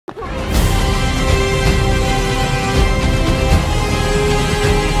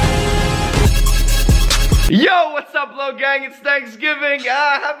Buffalo gang, it's Thanksgiving.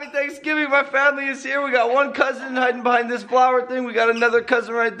 Happy Thanksgiving. My family is here. We got one cousin hiding behind this flower thing. We got another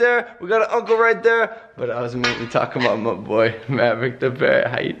cousin right there. We got an uncle right there. But I was mainly talking about my boy, Maverick the parrot.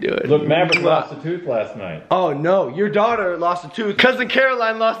 How you doing? Look, Maverick lost a tooth last night. Oh no, your daughter lost a tooth. Cousin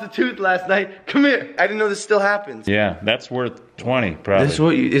Caroline lost a tooth last night. Come here. I didn't know this still happens. Yeah, that's worth 20 probably. This is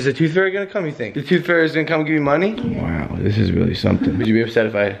what is the tooth fairy gonna come, you think? The tooth fairy is gonna come give you money? Wow, this is really something. Would you be upset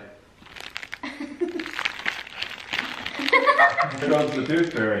if I... Here goes the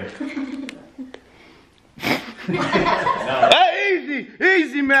tooth fairy. Hey,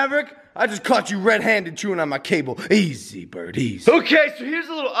 easy, Maverick. I just caught you red-handed chewing on my cable. Easy, bird, easy. Okay, so here's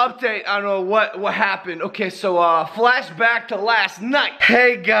a little update. I don't know what happened. Okay, so flashback to last night.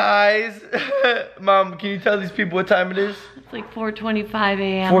 Hey guys, Mom, can you tell these people what time it is? It's like 4:25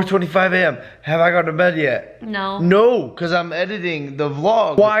 a.m. 4:25 a.m. Have I gone to bed yet? No. No, because I'm editing the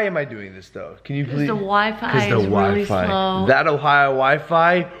vlog. Why am I doing this though? Can you please? Because the Wi-Fi is really slow. That Ohio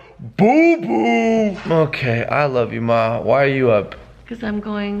Wi-Fi, boo-boo. Okay, I love you, Ma. Why are you up? Because I'm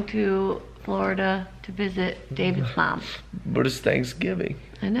going to Florida to visit David's mom. But it's Thanksgiving.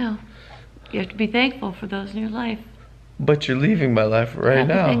 I know. You have to be thankful for those in your life. But you're leaving my life right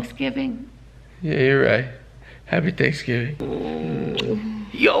now. Happy Thanksgiving. Yeah, you're right. Happy Thanksgiving.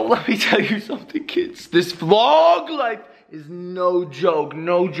 Yo, let me tell you something, kids. This vlog life is no joke,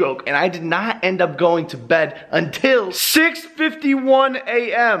 no joke. And I did not end up going to bed until 6:51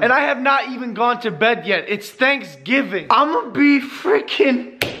 a.m. And I have not even gone to bed yet. It's Thanksgiving. I'm gonna be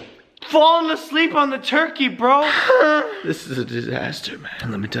freaking falling asleep on the turkey, bro. This is a disaster, man.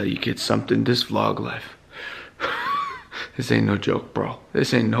 And let me tell you kids something, this vlog life. This ain't no joke, bro.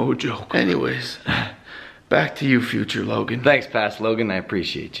 This ain't no joke. Anyways. Back to you, future Logan. Thanks, past Logan. I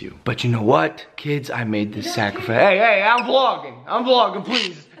appreciate you. But you know what, kids? I made this sacrifice. Hey, I'm vlogging. I'm vlogging,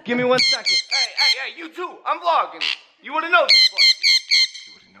 please. Give me 1 second. Hey, you too. I'm vlogging. You wouldn't know this vlog.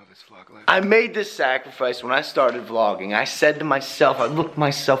 You wouldn't know this vlog life. I made this sacrifice when I started vlogging. I said to myself, I looked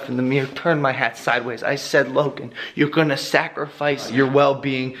myself in the mirror, turned my hat sideways. I said, Logan, you're gonna sacrifice your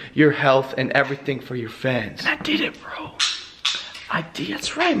well-being, your health, and everything for your fans. And I did it, bro. I did.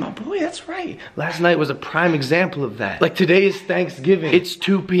 That's right, my boy. That's right. Last night was a prime example of that. Like today is Thanksgiving. It's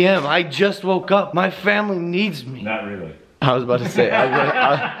 2 p.m. I just woke up. My family needs me. Not really. I was about to say,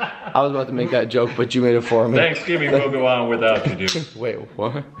 I was about to make that joke, but you made it for me. Thanksgiving will go on without you, dude. Wait,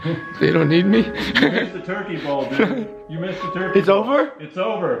 what? They don't need me? You missed the turkey bowl, dude. You missed the turkey It's bowl. over? It's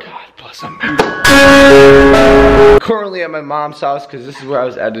over. God bless them. Currently at my mom's house, because this is where I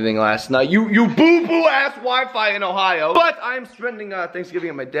was editing last night. You boo-boo ass Wi-Fi in Ohio. But I'm spending Thanksgiving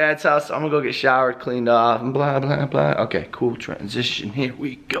at my dad's house. So I'm gonna go get showered, cleaned off, and blah, blah, blah. Okay, cool transition. Here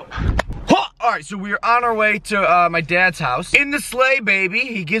we go. Alright, so we are on our way to my dad's house. In the sleigh, baby.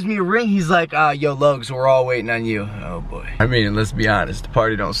 He gives me a ring. He's like, yo, Logs, we're all waiting on you. Oh, boy. I mean, let's be honest. The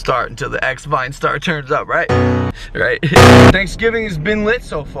party don't start until the X-Vine star turns up, right? Right? Thanksgiving has been lit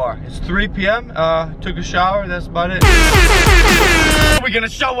so far. It's 3 p.m. Took a shower. That's about it. We're gonna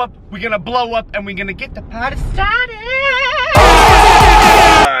show up, we're gonna blow up, and we're gonna get the party started.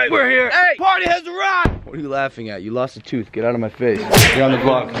 Alright, we're here. Hey, party has arrived. What are you laughing at? You lost a tooth. Get out of my face. You're on the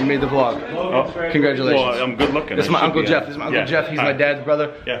vlog. You made the vlog. Oh, congratulations. Well, I'm good looking. This is my Uncle Jeff. This is my Uncle Jeff. He's my dad's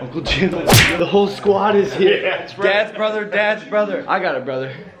brother. Yeah. Uncle Jim. The whole squad is here. Yeah, that's right. Dad's brother. I got a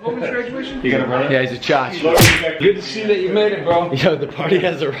brother. What was graduation? You got a brother? Yeah, he's a chotch. Good to see that you made it, bro. Yo, the party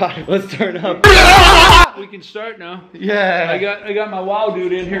has arrived. Let's turn up. We can start now. Yeah. I got my wow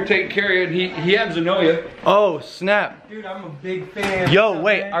dude in here taking care of you, and he happens to know you. Oh, snap. Dude, I'm a big fan. Yo,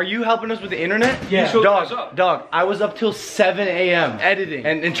 wait, are you helping us with the internet? Yeah. Dog, I was up till 7 a.m. editing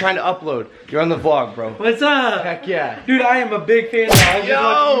and trying to upload. You're on the vlog, bro. What's up? Heck yeah. Dude, I am a big fan. I was just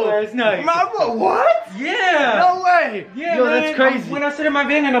watching you last night. Mama, what? Yeah. No way. Yeah, Yo, man. that's crazy. When I sit in my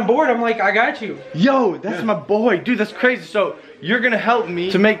van and I'm bored, I'm like, I got you. Yo, that's my boy. Dude, that's crazy. So, you're gonna help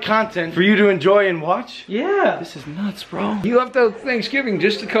me to make content for you to enjoy and watch? Yeah. This is nuts, bro. You left out Thanksgiving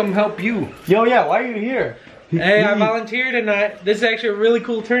just to come help you. Yo, yeah, why are you here? Hey, I volunteered and this is actually a really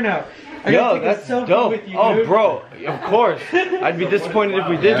cool turnout. I gotta take a selfie dope. with you, Oh, dude. bro, of course. I'd be disappointed if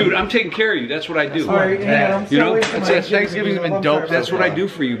we did. Dude, I'm taking care of you. That's what I do. Sorry, man, I'm You know, sorry for my Thanksgiving's been I'm dope. sorry. That's what I do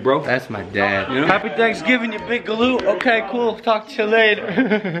for you, bro. That's my dad. You know? Happy Thanksgiving, you big galoot. Okay, cool. Talk to you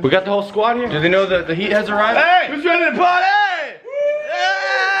later. We got the whole squad here. Do they know that the heat has arrived? Hey, who's ready to party?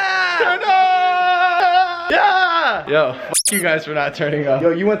 Yeah! Turn up! Yeah! Yo, f you guys for not turning up.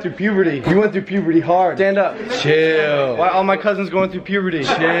 Yo, you went through puberty. You went through puberty hard. Stand up. Chill. Why all my cousins going through puberty?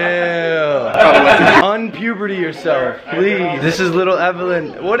 Chill. Unpuberty yourself, please. This is little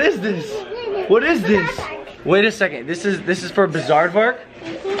Evelyn. What is this? What is this? Wait a second. This is for Bizarrevark,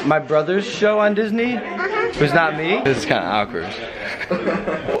 my brother's show on Disney. Who's not me? This is kind of awkward.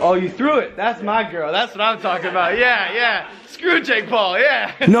 Oh, you threw it. That's my girl. That's what I'm talking about. Yeah, yeah. Screw Jake Paul,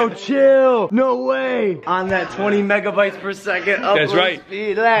 yeah. No, chill. No way. On that 20 megabytes per second upload That's right.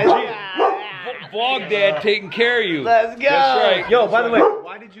 speed. Let's go. Vlog dad taking care of you. Let's go. That's right. Yo, by the way,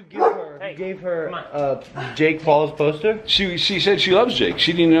 why did you give her? You gave her Jake Paul's poster? She said she loves Jake.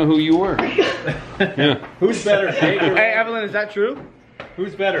 She didn't know who you were. Yeah. Who's better, Jake or Hey, Evelyn, is that true?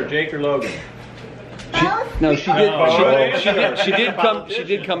 Who's better, Jake or Logan? No, she did. Oh. She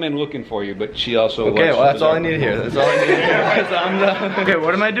did come in looking for you, but she also. Okay, loves well that's you. all I need to hear. That's all I need to hear. 'Cause I'm the- Okay,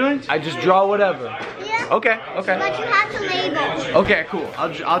 what am I doing? I just draw whatever. Yeah. Okay, okay. But you have to label. Okay, cool.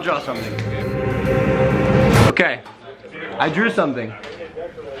 I'll draw something. Okay, I drew something.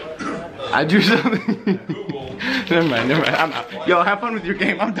 I drew something. Never mind. I'm out. Yo, have fun with your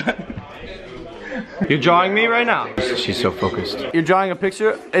game. I'm done. You're drawing me right now. She's so focused. You're drawing a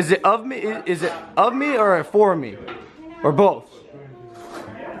picture. Is it of me? Is it of me or for me? Or both?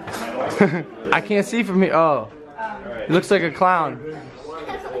 I can't see from here. Oh. It looks like a clown.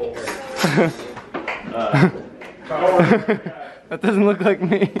 That doesn't look like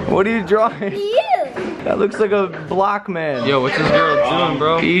me. What are you drawing? You. That looks like a block man. Yo, what's this girl doing,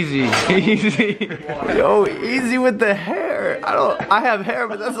 bro? Easy, easy. Yo, easy with the hair. I have hair,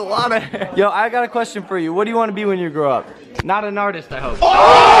 but that's a lot of hair. Yo, I got a question for you. What do you want to be when you grow up? Not an artist, I hope.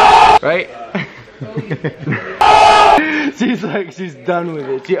 Oh! Right? She's like, she's done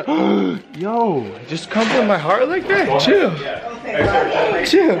with it. Yo, just come from my heart like that? Chill.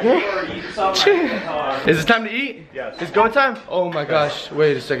 Chill, girl. Chill. Is it time to eat? Yes. It's go time? Oh my gosh.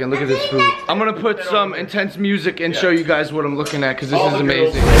 Wait a second. Look at this food. I'm gonna put some intense music and show you guys what I'm looking at because this is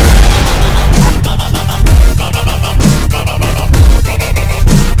amazing.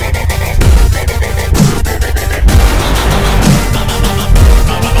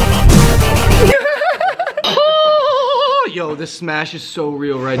 Yo, this smash is so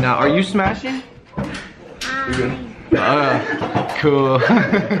real right now. Are you smashing? You good? Cool.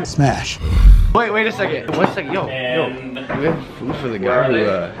 Smash. Wait a second. 1 second. Yo. We have food for the guy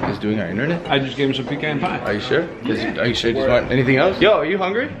who is doing our internet. I just gave him some pecan pie. Are you sure? Are you sure? Do you want anything else? Yo, are you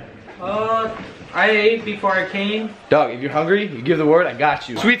hungry? I ate before I came. Dog, if you're hungry, you give the word, I got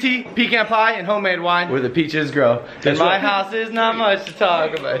you. Sweet tea, pecan pie, and homemade wine where the peaches grow. In my house is not much to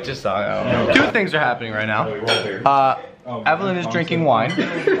talk about. Just talk. Two things are happening right now. Evelyn is drinking wine.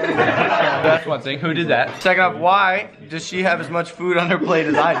 That's one thing. Who did that? Second off, why does she have as much food on her plate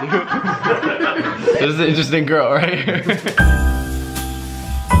as I do? This is an interesting girl, right?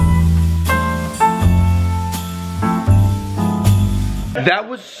 That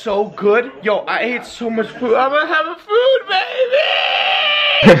was so good. Yo, I ate so much food. I'm gonna have a food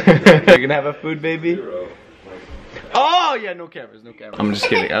baby! You're gonna have a food baby? Oh, yeah, no cameras, no cameras. I'm just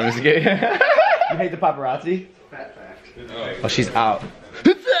kidding, I'm just kidding. You hate the paparazzi? Oh, she's out.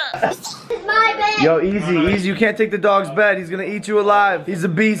 My bed. Yo, easy, you can't take the dog's bed. He's gonna eat you alive. He's a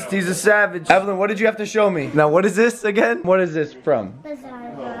beast, he's a savage. Evelyn, what did you have to show me? Now, what is this again? What is this from?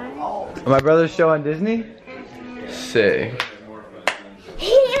 My brother's show on Disney? Say.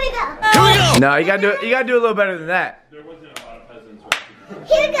 Here we go. No, you gotta do a little better than that. Here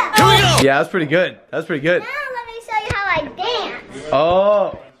we go. Yeah, that's pretty good. That's pretty good. Now let me show you how I dance.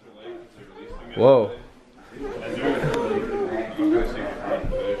 Oh. Whoa.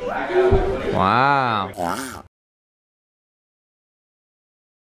 Wow.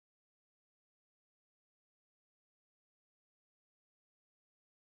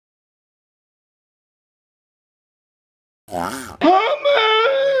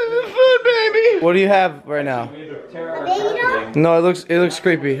 Food baby. What do you have right now? A baby dog? No, it looks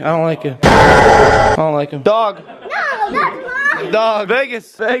creepy. I don't like it. I don't like him. Dog. No, that's mine. Dog.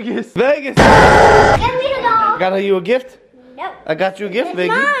 Vegas. Give me the dog. Got you a gift? Nope. I got you a gift, It's Viggy.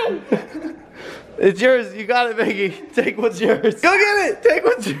 mine. It's yours. You got it, Viggy. Take what's yours. Go get it. Take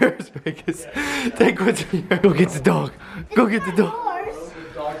what's yours, Vegas. Take what's yours. Go get the dog. Go get the dog. Yours.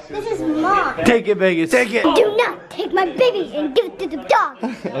 This is mine. Take it, Vegas. Take it. Do not take my baby and give it to the dog.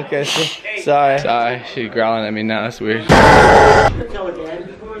 Okay, sorry. Sorry, she's growling at me now. That's weird.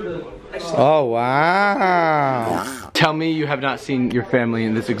 Oh, wow. Tell me you have not seen your family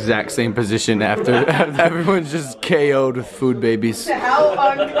in this exact same position after everyone's just KO'd with food babies. How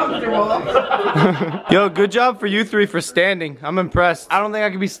uncomfortable. Yo, good job for you three for standing. I'm impressed. I don't think I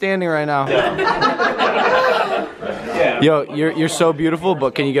could be standing right now. Yo, you're so beautiful,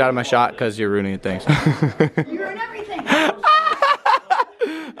 but can you get out of my shot? Because you're ruining things. You ruin everything.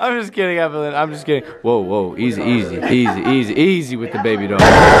 I'm just kidding, Evelyn. I'm just kidding. Whoa, easy with the baby dog.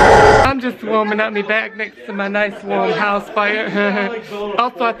 I'm just warming up my back next to my nice warm house fire.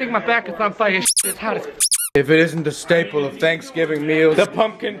 Also, I think my back is on fire. It's hot as If it isn't the staple of Thanksgiving meals, the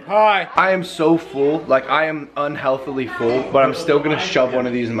pumpkin pie. I am so full, like I am unhealthily full, but I'm still gonna shove one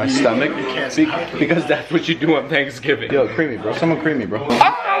of these in my stomach because that's what you do on Thanksgiving. Yo, creamy, bro. Someone creamy, bro.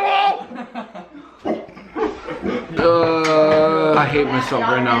 I hate myself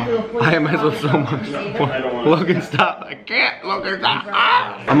right now. I hate myself so much. Logan, stop. I can't. Logan, stop.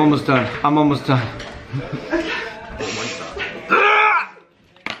 I'm almost done. I'm almost done.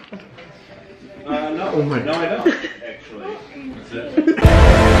 Oh my. No, I don't, actually. That's it.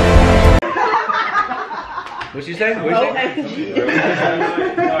 What'd she say? What'd she say?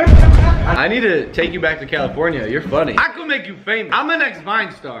 I need to take you back to California. You're funny. I could make you famous. I'm the next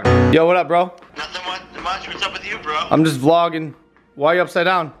Vine star. Yo, what up, bro? Nothing much. What's up with you, bro? I'm just vlogging. Why are you upside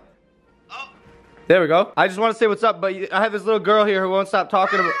down? Oh. There we go. I just want to say what's up, but I have this little girl here who won't stop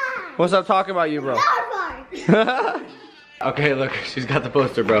talking about you, bro. Okay, look, she's got the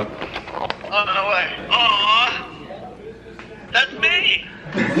poster, bro. Oh, no way. Aww. That's me.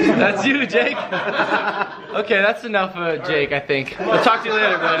 That's you, Jake. Okay, that's enough, Jake, I think. I'll talk to you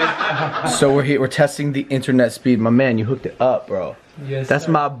later, buddy. So we're here, we're testing the internet speed. My man, you hooked it up, bro. Yes, that's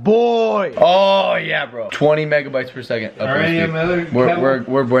sir. my boy. Oh, yeah, bro. 20 megabytes per second.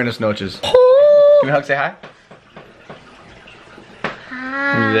 We're Buenos Noches. Can we hug, say hi?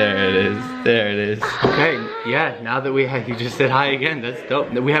 There it is. There it is. Okay, yeah, now that we have, you just said hi again. That's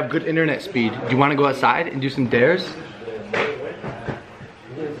dope. We have good internet speed. Do you want to go outside and do some dares?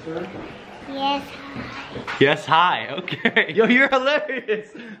 Yes. Yes, hi. Okay. Yo, you're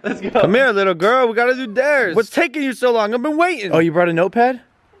hilarious. Let's go. Come here, little girl. We gotta do dares. What's taking you so long? I've been waiting. Oh, you brought a notepad?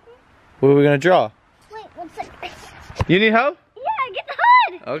 What are we gonna draw? Wait, what's it? You need help? Yeah, get the hood.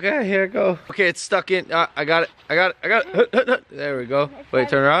 Okay, here it go. Okay, it's stuck in. I got it. There we go. Wait,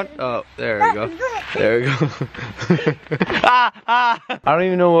 turn around. Oh, there we go. There we go. I don't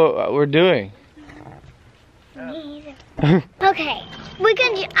even know what we're doing. Okay,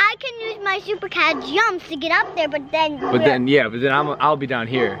 I can use my super cat jumps to get up there, but then I'll be down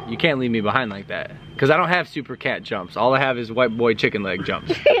here. You can't leave me behind like that, because I don't have super cat jumps. All I have is white boy chicken leg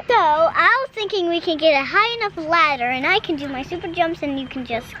jumps. So I was thinking we can get a high enough ladder, and I can do my super jumps, and you can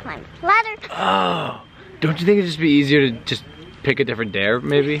just climb the ladder. Oh, don't you think it'd just be easier to just pick a different dare,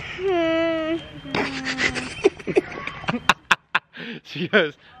 maybe? She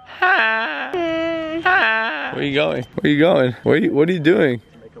goes, ha. Where are you going? Where are you going? What are you doing?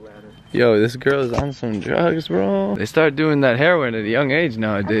 Yo, this girl is on some drugs, bro. They start doing that heroin at a young age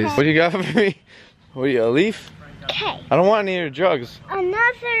nowadays. Okay. What do you got for me? What are you, a leaf? Okay. I don't want any of your drugs.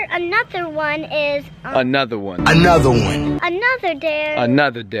 Another one is... Another one. Another one. Another dare.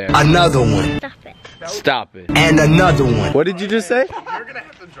 Another dare. Another one. Stop it. Stop it. And another one. What did you just say? You're gonna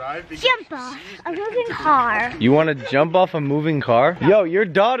have to drive. Jump off a moving car. You want to jump off a moving car? Yo, your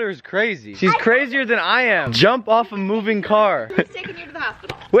daughter is crazy. She's crazier than I am. Jump off a moving car. Who's taking you to the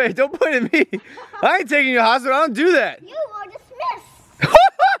hospital? Wait, don't point at me. I ain't taking you to the hospital. I don't do that. You are dismissed.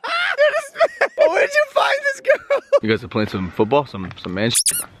 Where did you find this girl? You guys are playing some football, some man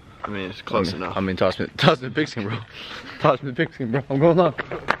shit. I mean, it's close enough. I mean, toss me the pigskin, bro. Toss me the pigskin, bro. I'm going long.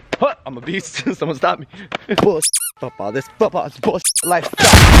 What? I'm a beast. Someone stop me. Bullshit. Football. This football is bullshit. Lifestyle.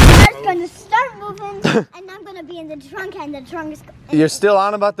 I'm gonna start moving, and I'm gonna be in the trunk, and the trunk is. You're still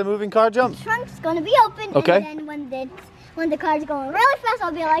on about the moving car jump? The trunk's gonna be open. Okay. And then when the car's going really fast,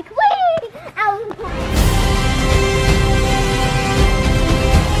 I'll be like, whee! Out of the car.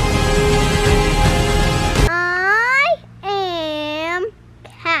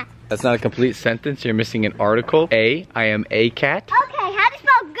 That's not a complete sentence. You're missing an article. I am a cat. Okay, how do you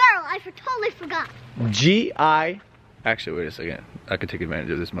spell girl? I totally forgot. G-I. Actually, wait a second. I could take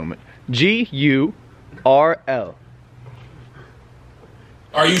advantage of this moment. G-U-R-L.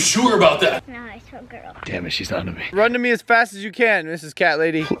 Are you sure about that? No, I spelled girl. Damn it, she's on to me. Run to me as fast as you can, Mrs. Cat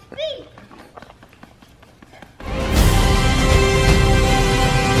Lady. Speed.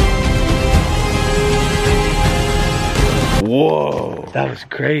 Whoa, that was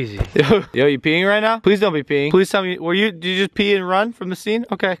crazy. Yo, you peeing right now? Please don't be peeing. Please tell me, did you just pee and run from the scene?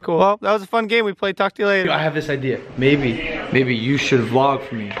 Okay, cool. Well, that was a fun game we played. Talk to you later. I have this idea. Maybe you should vlog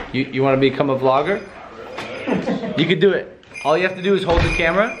for me. You want to become a vlogger? You could do it. All you have to do is hold the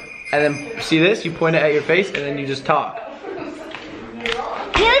camera, and then see this, you point it at your face, and then you just talk. Here we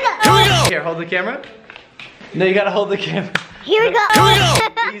go. Here, hold the camera. No, you gotta hold the camera. Here we go.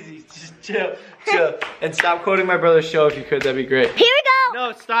 Easy, just chill. And stop quoting my brother's show if you could, that'd be great. Here we go.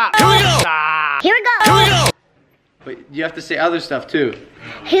 No, stop. Here we go. Stop. Here we go. Here we go. But you have to say other stuff too.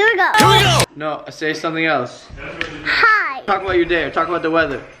 Here we go. Here we go. No, say something else. Hi. Talk about your day or talk about the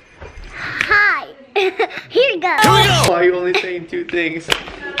weather. Hi. Here we go. Why are you only saying two things?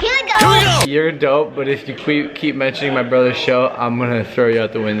 Here we go. You're dope, but if you keep mentioning my brother's show, I'm gonna throw you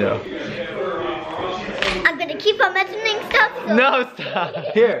out the window. I'm gonna keep on mentioning stuff. So No, stop.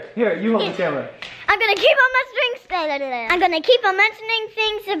 Here, you hold the camera. I'm gonna keep on mentioning I'm gonna keep on mentioning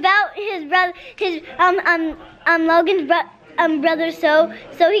things about his brother, Logan's brother, so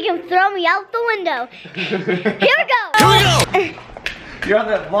he can throw me out the window. Here we go. You're on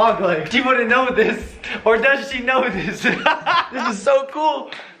that vlog, like, she wouldn't know this, or does she know this? This is so cool.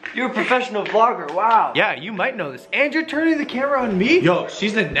 You're a professional vlogger, wow. Yeah, you might know this. And you're turning the camera on me? Yo,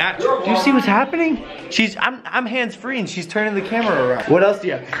 she's a natural. Do you see what's happening? I'm hands-free and she's turning the camera around. What else do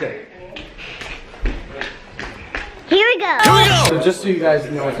you have to say? Here we go. So just so you guys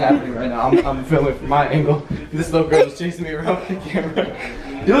know what's happening right now, I'm filming from my angle. This little girl is chasing me around with the camera.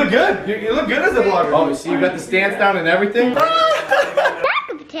 You look good. You look good as a vlogger. Oh, you see, you got the stance down and everything?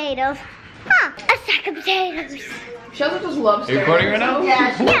 Sack of potatoes. Huh, a sack of potatoes. She also just loves Are you recording right now?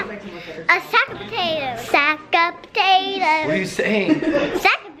 Yeah. A sack of potatoes. Sack of potatoes. What are you saying?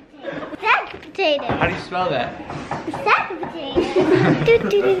 Sack of potatoes. Sack of potatoes. How do you spell that? Sack of potatoes.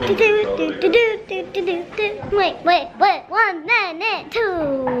 Wait. 1 minute. 2.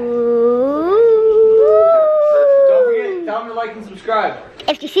 Don't forget, tell them to like and subscribe.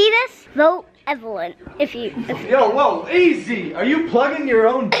 If you see this, vote Evelyn. Yo, whoa, easy. Are you plugging your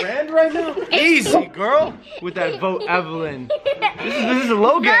own brand right now? Easy, girl. With that vote Evelyn. This is a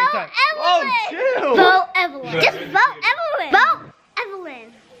Logan Vote time. Evelyn. Oh, chill. Vote Evelyn. Just vote Evelyn. Vote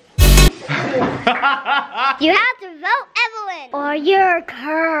Evelyn. You have to vote Evelyn, or you're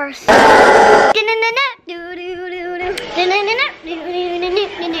cursed.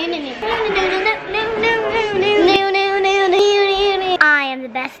 I am the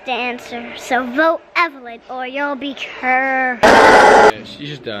best dancer, so vote Evelyn, or you'll be cursed. Yeah,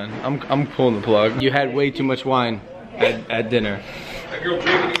 she's done. I'm pulling the plug. You had way too much wine at dinner. That girl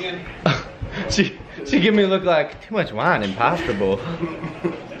drinking again? She gave me a look like, too much wine, impossible.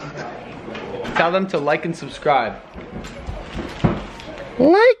 Tell them to like and subscribe.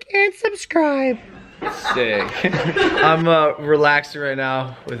 Like and subscribe. Sick. I'm relaxing right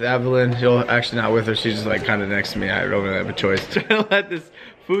now with Evelyn. Actually not with her, she's just like kind of next to me. I don't really have a choice. Trying to let this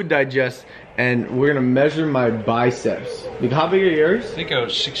food digest, and we're gonna measure my biceps. Like, how big are yours? I think I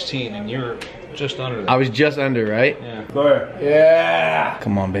was 16 and you're just under that. I was just under, right? Yeah. Yeah.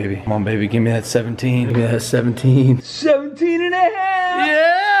 Come on, baby. Come on, baby. Give me that 17. Give me that 17. 17 and a half.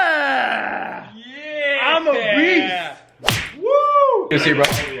 Yeah. I'm a beast. Woo. You see, bro?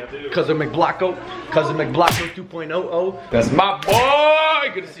 Cousin McBlocko. Cousin McBlocko 2.00. That's my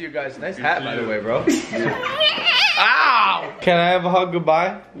boy. Good to see you guys. Nice hat, by the way, bro. Ow. Can I have a hug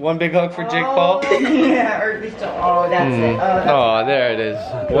goodbye? One big hug for Jake Paul. Yeah, or just, oh, that's it. Oh, there it is.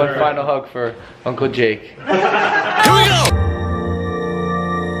 One final hug for Uncle Jake. Here we go.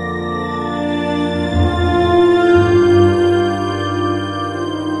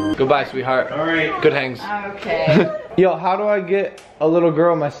 Goodbye, sweetheart. All right. Good hangs. Okay. Yo, how do I get a little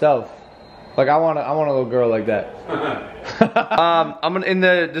girl myself? Like, I want a little girl like that. I'm in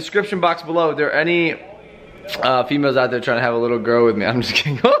the description box below. If there are any females out there trying to have a little girl with me, I'm just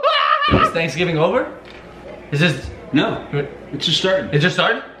kidding. Is Thanksgiving over? Is this? No, it's just starting. It just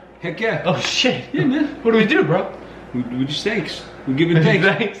started? Heck yeah. Oh shit. Yeah, man. What do we do, bro? We just thanks. We're giving thanks.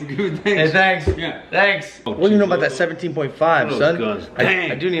 Thanks. We're giving thanks. Hey, thanks. Yeah. Thanks. Oh, What do you know about that 17.5, son? guns. I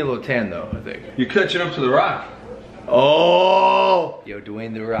Dang. do need a little tan though, I think. You're catching up to the Rock. Oh! Yo,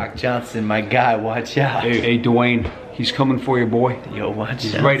 Dwayne The Rock Johnson, my guy, watch out. Hey, Dwayne, he's coming for you, boy. Yo, watch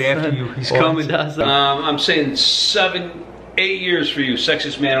He's out. right son. after you. He's Watch coming. out, son. I'm saying 7, 8 years for you,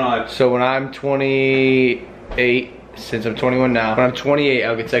 sexiest man alive. So when I'm 28, since I'm 21 now, when I'm 28,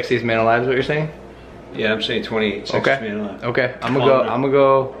 I'll get sexiest man alive, is what you're saying? Yeah, I'm saying 28, sexiest Okay. man alive. Okay, I'm gonna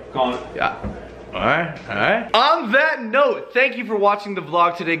go. Calling it. Yeah. Alright. On that note, thank you for watching the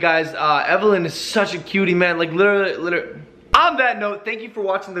vlog today, guys. Evelyn is such a cutie, man. Like, literally. On that note, thank you for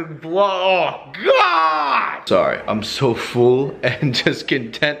watching the vlog. Oh, God! Sorry, I'm so full and just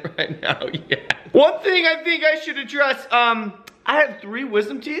content right now, yeah. One thing I think I should address, I have 3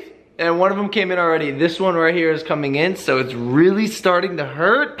 wisdom teeth, and one of them came in already. This one right here is coming in, so it's really starting to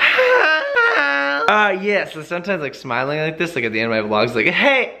hurt. Yeah, so sometimes like smiling like this, like at the end of my vlogs, like,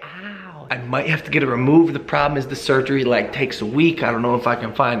 hey, ow. I might have to get it removed. The problem is the surgery like takes a week. I don't know if I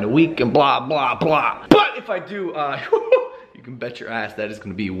can find a week and blah, blah, blah. But if I do, you can bet your ass that is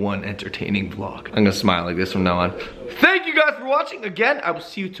gonna be one entertaining vlog. I'm gonna smile like this from now on. Thank you guys for watching. Again, I will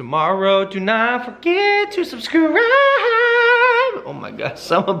see you tomorrow. Do not forget to subscribe. Oh my God,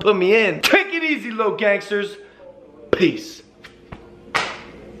 someone put me in. Take it easy, little gangsters. Peace.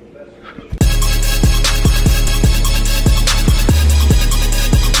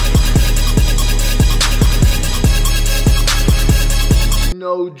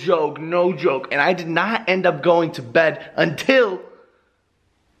 joke, no joke. And I did not end up going to bed until...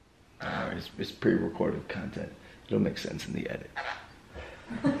 Alright, it's pre-recorded content. It'll make sense in the edit.